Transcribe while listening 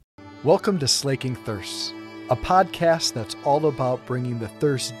Welcome to Slaking Thirsts, a podcast that's all about bringing the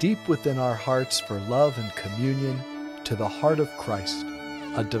thirst deep within our hearts for love and communion to the heart of Christ,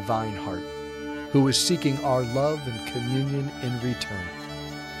 a divine heart, who is seeking our love and communion in return.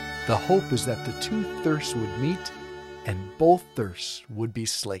 The hope is that the two thirsts would meet and both thirsts would be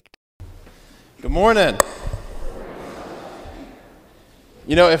slaked. Good morning.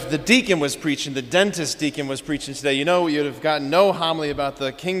 You know, if the deacon was preaching, the dentist deacon was preaching today, you know, you'd have gotten no homily about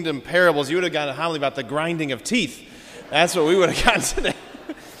the kingdom parables. You would have gotten a homily about the grinding of teeth. That's what we would have gotten today.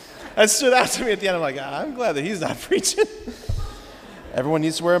 That stood out to me at the end. I'm like, I'm glad that he's not preaching. Everyone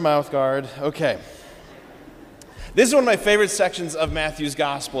needs to wear a mouth guard. Okay. This is one of my favorite sections of Matthew's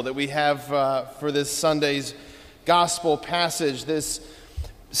gospel that we have for this Sunday's gospel passage. This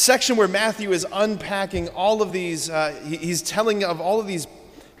section where Matthew is unpacking all of these, he's telling of all of these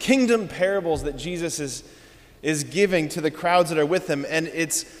kingdom parables that Jesus is giving to the crowds that are with him. And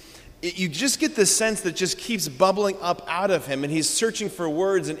you just get this sense that just keeps bubbling up out of him. And he's searching for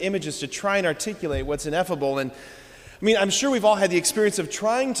words and images to try and articulate what's ineffable. And I mean, I'm sure we've all had the experience of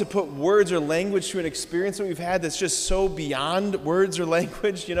trying to put words or language to an experience that we've had that's just so beyond words or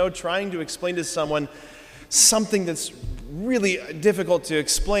language, you know, trying to explain to someone something that's really difficult to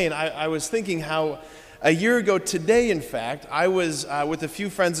explain. I was thinking how a year ago today, in fact, I was with a few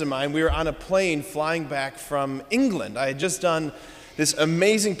friends of mine. We were on a plane flying back from England. I had just done this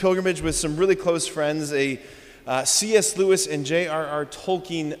amazing pilgrimage with some really close friends, a C.S. Lewis and J.R.R.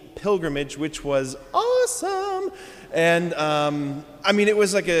 Tolkien pilgrimage, which was awesome. And I mean, it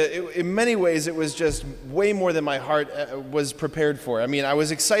was like in many ways, it was just way more than my heart was prepared for. I mean, I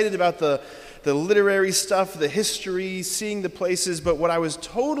was excited about the literary stuff, the history, seeing the places, but what I was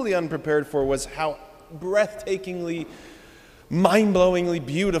totally unprepared for was how breathtakingly, mind-blowingly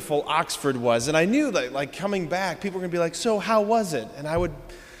beautiful Oxford was. And I knew that, like, coming back, people were going to be like, so how was it? And I would,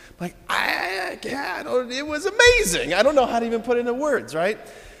 like, it was amazing. I don't know how to even put it into words, right?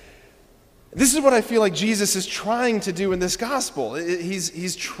 This is what I feel like Jesus is trying to do in this gospel.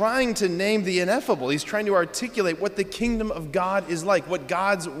 He's trying to name the ineffable. He's trying to articulate what the kingdom of God is like, what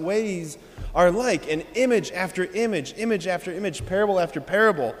God's ways are like, and image after image, image after image, parable after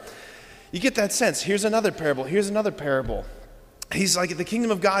parable. You get that sense. Here's another parable. Here's another parable. He's like, the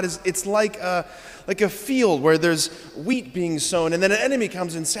kingdom of God it's like a field where there's wheat being sown, and then an enemy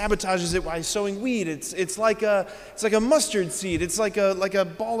comes and sabotages it by sowing wheat. It's like a mustard seed. It's like a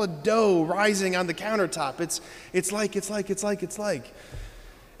ball of dough rising on the countertop. It's like.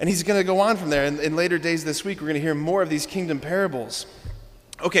 And he's going to go on from there. And in later days this week, we're going to hear more of these kingdom parables.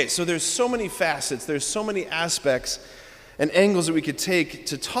 Okay, so there's so many facets. There's so many aspects and angles that we could take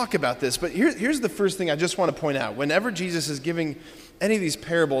to talk about this. But here's the first thing I just want to point out. Whenever Jesus is giving any of these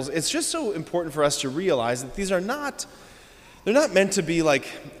parables, it's just so important for us to realize that they're not meant to be like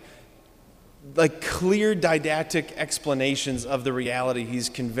clear didactic explanations of the reality he's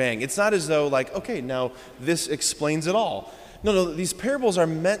conveying. It's not as though like, okay, now this explains it all. No, these parables are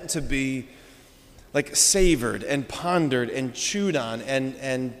meant to be like savored and pondered and chewed on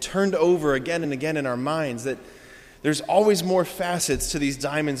and turned over again and again in our minds, that there's always more facets to these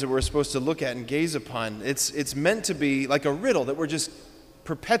diamonds that we're supposed to look at and gaze upon. It's meant to be like a riddle that we're just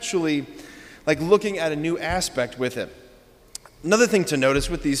perpetually like looking at a new aspect with it. Another thing to notice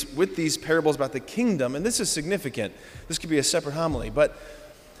with these parables about the kingdom, and this is significant, this could be a separate homily, but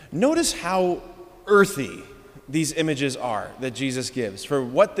notice how earthy these images are that Jesus gives for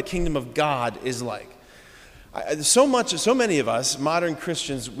what the kingdom of God is like. So many of us, modern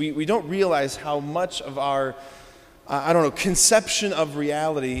Christians, we don't realize how much of our conception of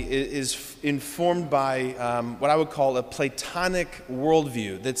reality is informed by what I would call a Platonic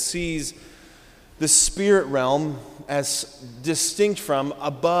worldview that sees the spirit realm as distinct from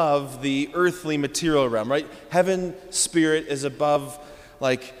above the earthly material realm, right? Heaven, spirit is above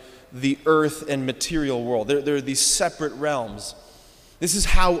like the earth and material world. There are these separate realms. This is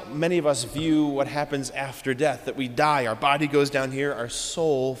how many of us view what happens after death, that we die, our body goes down here, our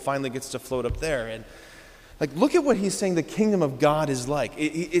soul finally gets to float up there. And like, look at what he's saying the kingdom of God is like.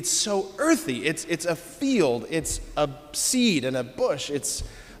 It's so earthy. It's a field. It's a seed and a bush. It's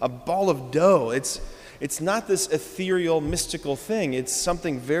a ball of dough. It's not this ethereal, mystical thing. It's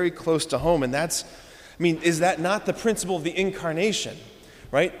something very close to home. And is that not the principle of the incarnation,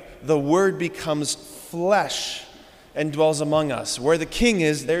 right? The Word becomes flesh and dwells among us. Where the king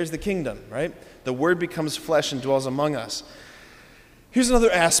is, there's the kingdom, right? The Word becomes flesh and dwells among us. Here's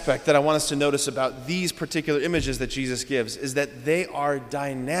another aspect that I want us to notice about these particular images that Jesus gives, is that they are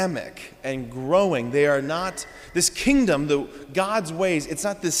dynamic and growing. They are not, this kingdom, God's ways, it's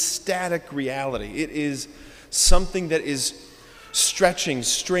not this static reality. It is something that is stretching,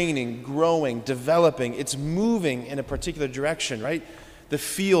 straining, growing, developing. It's moving in a particular direction, right? The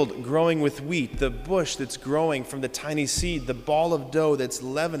field growing with wheat, the bush that's growing from the tiny seed, the ball of dough that's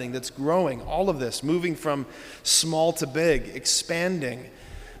leavening, that's growing, all of this, moving from small to big, expanding.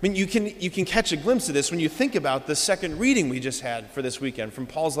 I mean, you can catch a glimpse of this when you think about the second reading we just had for this weekend from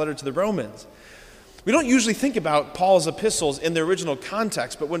Paul's letter to the Romans. We don't usually think about Paul's epistles in their original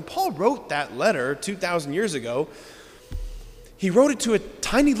context, but when Paul wrote that letter 2,000 years ago, he wrote it to a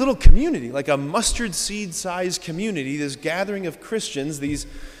tiny little community, like a mustard seed-sized community, this gathering of Christians, these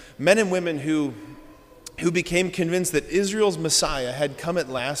men and women who became convinced that Israel's Messiah had come at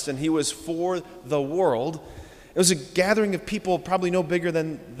last and he was for the world. It was a gathering of people probably no bigger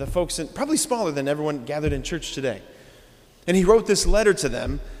than the folks, probably smaller than everyone gathered in church today. And he wrote this letter to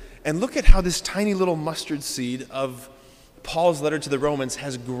them, and look at how this tiny little mustard seed of Paul's letter to the Romans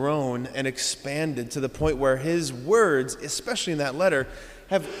has grown and expanded to the point where his words, especially in that letter,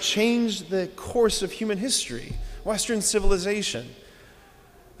 have changed the course of human history, Western civilization.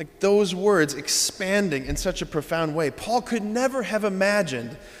 Like those words expanding in such a profound way. Paul could never have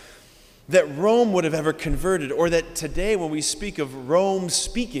imagined that Rome would have ever converted, or that today when we speak of Rome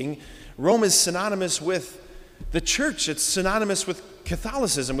speaking, Rome is synonymous with the church. It's synonymous with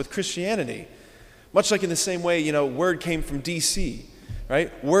Catholicism, with Christianity. Much like in the same way, word came from D.C.,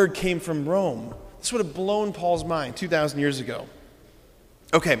 right? Word came from Rome. This would have blown Paul's mind 2,000 years ago.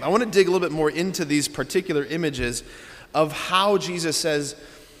 Okay, I want to dig a little bit more into these particular images of how Jesus says,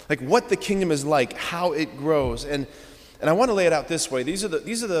 like what the kingdom is like, how it grows. And I want to lay it out this way. These are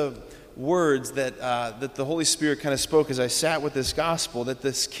the words that the Holy Spirit kind of spoke as I sat with this gospel, that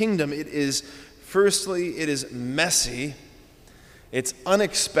this kingdom, it is messy, it's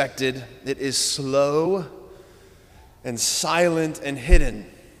unexpected, it is slow and silent and hidden.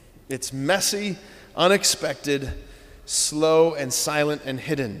 It's messy, unexpected, slow and silent and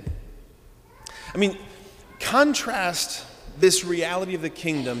hidden. I mean, contrast this reality of the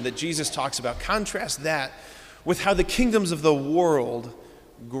kingdom that Jesus talks about, contrast that with how the kingdoms of the world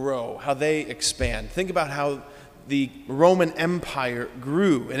grow, how they expand. Think about how the Roman Empire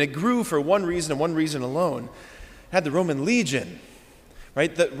grew, and it grew for one reason and one reason alone. It had the Roman legion,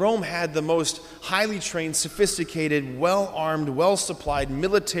 right? That Rome had the most highly trained, sophisticated, well-armed, well-supplied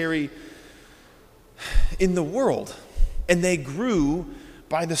military in the world. And they grew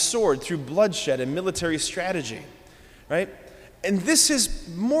by the sword through bloodshed and military strategy, right? And this has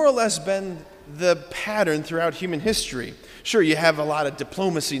more or less been the pattern throughout human history. Sure, you have a lot of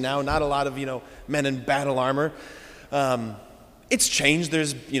diplomacy now, not a lot of, men in battle armor. It's changed.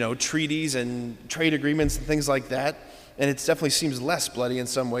 There's, treaties and trade agreements and things like that. And it definitely seems less bloody in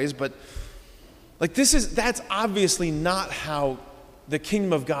some ways. But that's obviously not how the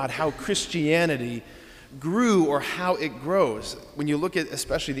kingdom of God, how Christianity grew or how it grows. When you look at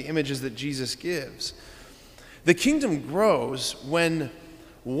especially the images that Jesus gives. The kingdom grows when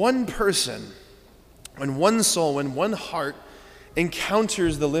one person, when one soul, when one heart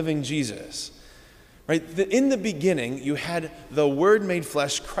encounters the living Jesus. Right? In the beginning, you had the Word made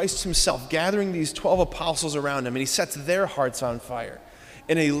flesh, Christ himself, gathering these 12 apostles around him, and he sets their hearts on fire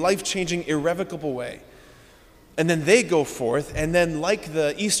in a life-changing, irrevocable way. And then they go forth, and then like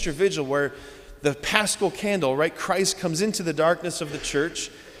the Easter Vigil where the Paschal candle, right, Christ comes into the darkness of the church,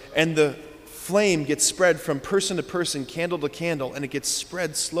 and the flame gets spread from person to person, candle to candle, and it gets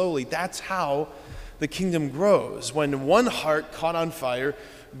spread slowly. That's how the kingdom grows. When one heart caught on fire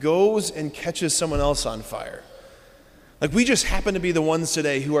goes and catches someone else on fire. Like we just happen to be the ones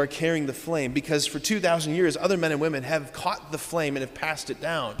today who are carrying the flame because for 2,000 years, other men and women have caught the flame and have passed it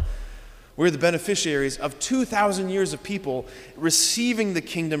down. We're the beneficiaries of 2,000 years of people receiving the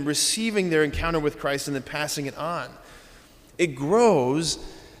kingdom, receiving their encounter with Christ, and then passing it on. It grows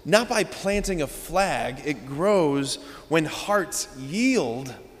not by planting a flag. It grows when hearts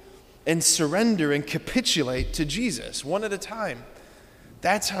yield and surrender and capitulate to Jesus, one at a time.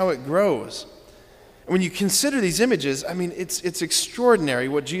 That's how it grows. And when you consider these images, I mean, it's extraordinary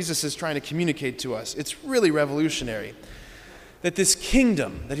what Jesus is trying to communicate to us. It's really revolutionary. That this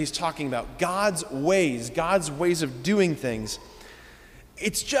kingdom that he's talking about, God's ways of doing things,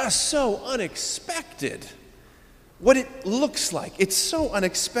 it's just so unexpected. What it looks like, it's so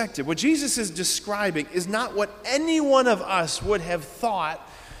unexpected. What Jesus is describing is not what any one of us would have thought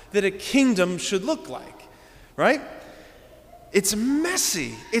that a kingdom should look like, right? It's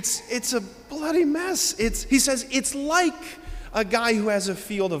messy. It's a bloody mess. He says it's like a guy who has a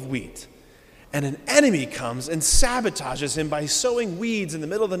field of wheat, and an enemy comes and sabotages him by sowing weeds in the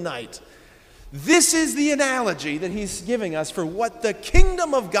middle of the night. This is the analogy that he's giving us for what the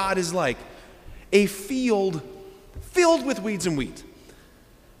kingdom of God is like. A field filled with weeds and wheat.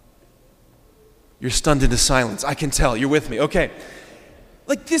 You're stunned into silence. I can tell. You're with me. Okay.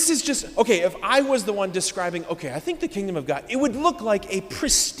 Like this is just, okay, if I was the one describing, okay, I think the kingdom of God, it would look like a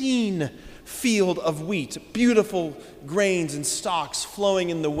pristine field of wheat, beautiful grains and stalks flowing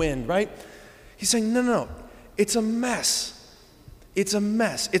in the wind, right? He's saying, no, it's a mess. It's a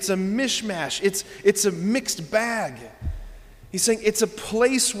mess. It's a mishmash. It's a mixed bag. He's saying it's a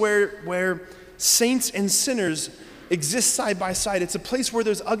place where saints and sinners exist side by side. It's a place where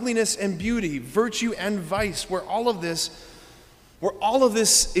there's ugliness and beauty, virtue and vice, where all of this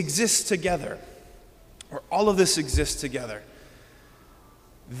exists together. Where all of this exists together.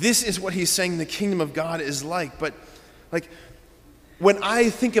 This is what he's saying the kingdom of God is like. But like when I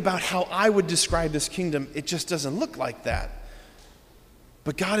think about how I would describe this kingdom, it just doesn't look like that.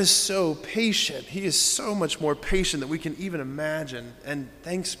 But God is so patient. He is so much more patient than we can even imagine. And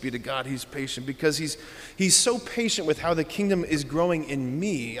thanks be to God he's patient, because he's so patient with how the kingdom is growing in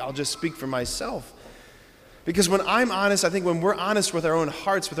me. I'll just speak for myself. Because when I'm honest, I think when we're honest with our own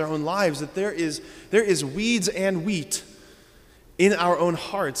hearts, with our own lives, that there is weeds and wheat in our own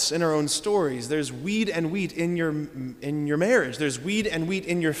hearts, in our own stories. There's weed and wheat in your marriage. There's weed and wheat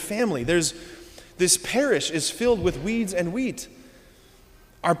in your family. This parish is filled with weeds and wheat.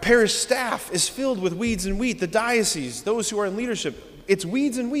 Our parish staff is filled with weeds and wheat. The diocese, those who are in leadership, it's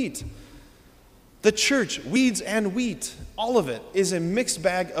weeds and wheat. The church, weeds and wheat. All of it is a mixed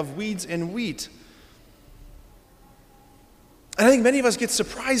bag of weeds and wheat. And I think many of us get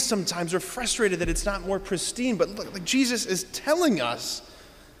surprised sometimes or frustrated that it's not more pristine. But look, like Jesus is telling us,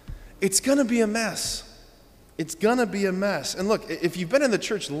 it's going to be a mess. It's going to be a mess. And look, if you've been in the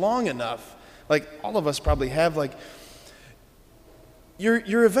church long enough, like all of us probably have, like,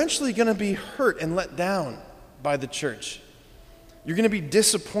 you're eventually going to be hurt and let down by the church. You're going to be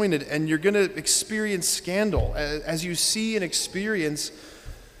disappointed, and you're going to experience scandal as you see and experience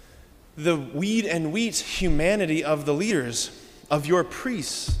the weed and wheat humanity of the leaders, of your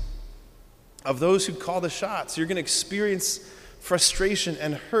priests, of those who call the shots. You're going to experience frustration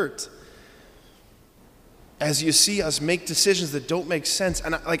and hurt as you see us make decisions that don't make sense.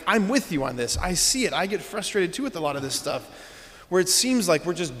 And I'm with you on this. I see it. I get frustrated too with a lot of this stuff, where it seems like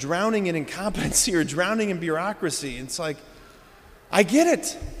we're just drowning in incompetency or drowning in bureaucracy. It's like, I get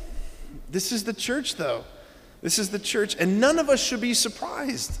it. This is the church, though. This is the church, and none of us should be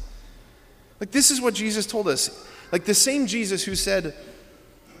surprised. Like, this is what Jesus told us. Like, the same Jesus who said,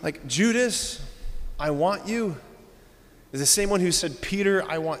 like, Judas, I want you, is the same one who said, Peter,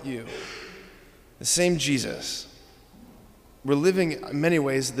 I want you. The same Jesus. We're living in many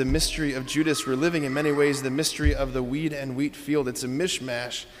ways the mystery of Judas. We're living in many ways the mystery of the weed and wheat field. It's a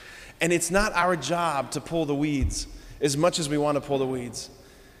mishmash. And it's not our job to pull the weeds as much as we want to pull the weeds.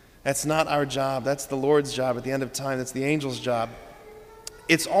 That's not our job. That's the Lord's job at the end of time. That's the angel's job.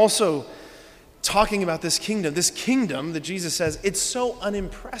 It's also talking about this kingdom that Jesus says, it's so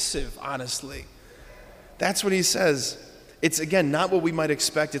unimpressive, honestly. That's what he says. It's, again, not what we might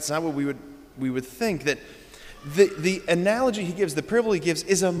expect. It's not what we would think. That the analogy he gives, the parable he gives,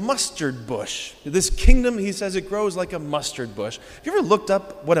 is a mustard bush. This kingdom, he says, it grows like a mustard bush. Have you ever looked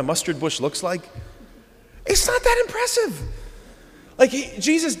up what a mustard bush looks like? It's not that impressive. Like,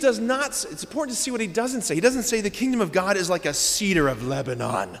 Jesus does not, it's important to see what he doesn't say. He doesn't say the kingdom of God is like a cedar of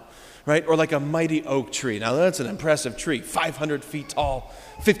Lebanon, right? Or like a mighty oak tree. Now, that's an impressive tree, 500 feet tall,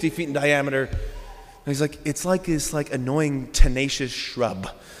 50 feet in diameter. And he's like, it's like this like annoying, tenacious shrub.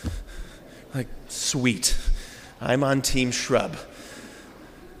 Like, sweet. I'm on team shrub.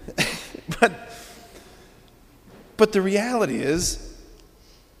 But the reality is,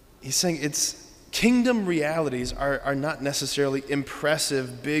 he's saying it's kingdom realities are not necessarily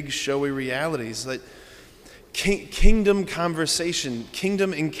impressive, big, showy realities. Like kingdom conversation,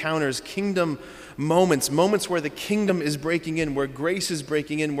 kingdom encounters, kingdom moments where the kingdom is breaking in, where grace is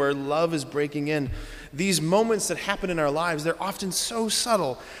breaking in, where love is breaking in. These moments that happen in our lives, they're often so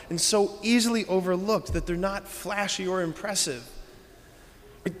subtle and so easily overlooked that they're not flashy or impressive.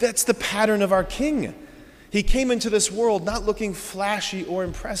 But that's the pattern of our King. He came into this world not looking flashy or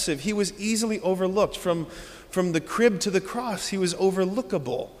impressive. He was easily overlooked. From the crib to the cross, he was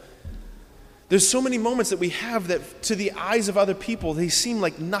overlookable. There's so many moments that we have that to the eyes of other people, they seem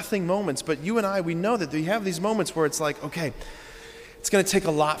like nothing moments. But you and I, we know that we have these moments where it's like, okay, it's going to take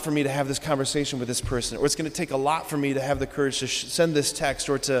a lot for me to have this conversation with this person, or it's going to take a lot for me to have the courage to send this text,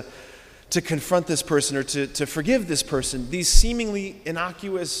 or to confront this person, or to forgive this person. These seemingly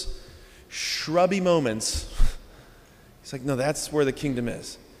innocuous, shrubby moments. He's like, no, that's where the kingdom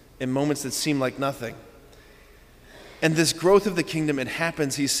is, in moments that seem like nothing. And this growth of the kingdom, it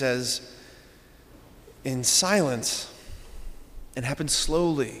happens, he says, in silence and happens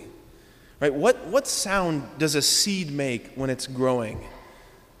slowly. Right? What sound does a seed make when it's growing?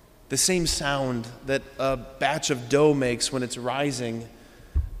 The same sound that a batch of dough makes when it's rising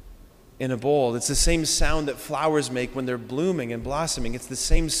in a bowl. It's the same sound that flowers make when they're blooming and blossoming. It's the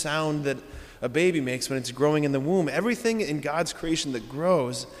same sound that a baby makes when it's growing in the womb. Everything in God's creation that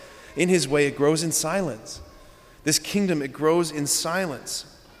grows in his way, it grows in silence. This kingdom, it grows in silence.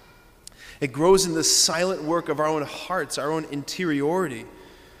 It grows in the silent work of our own hearts, our own interiority.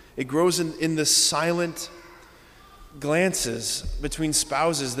 It grows in the silent glances between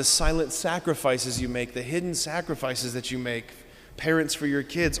spouses, the silent sacrifices you make, the hidden sacrifices that you make, parents for your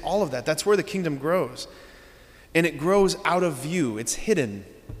kids, all of that. That's where the kingdom grows. And it grows out of view. It's hidden.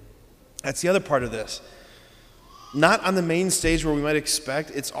 That's the other part of this. Not on the main stage where we might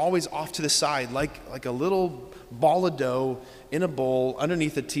expect. It's always off to the side, like a little ball of dough in a bowl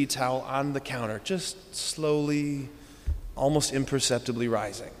underneath a tea towel on the counter, just slowly, almost imperceptibly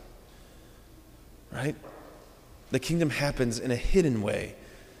rising. Right? The kingdom happens in a hidden way.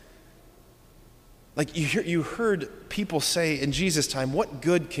 Like you heard people say in Jesus' time, what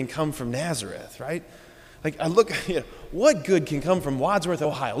good can come from Nazareth, right? Like I look, what good can come from Wadsworth,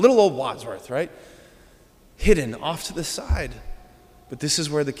 Ohio? Little old Wadsworth, right? Hidden off to the side. But this is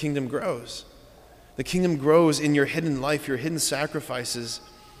where the kingdom grows. The kingdom grows in your hidden life, your hidden sacrifices,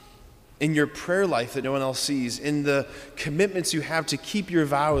 in your prayer life that no one else sees, in the commitments you have to keep your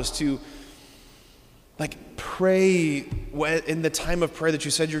vows, to pray in the time of prayer that you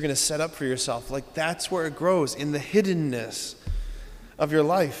said you're going to set up for yourself. That's where it grows, in the hiddenness of your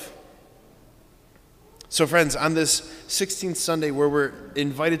life. So friends, on this 16th Sunday where we're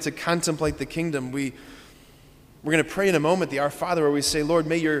invited to contemplate the kingdom, we're going to pray in a moment the Our Father, where we say, Lord,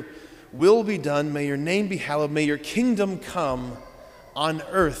 may your will be done, may your name be hallowed, may your kingdom come on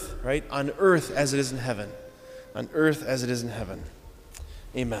earth, right? On earth as it is in heaven. On earth as it is in heaven.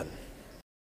 Amen.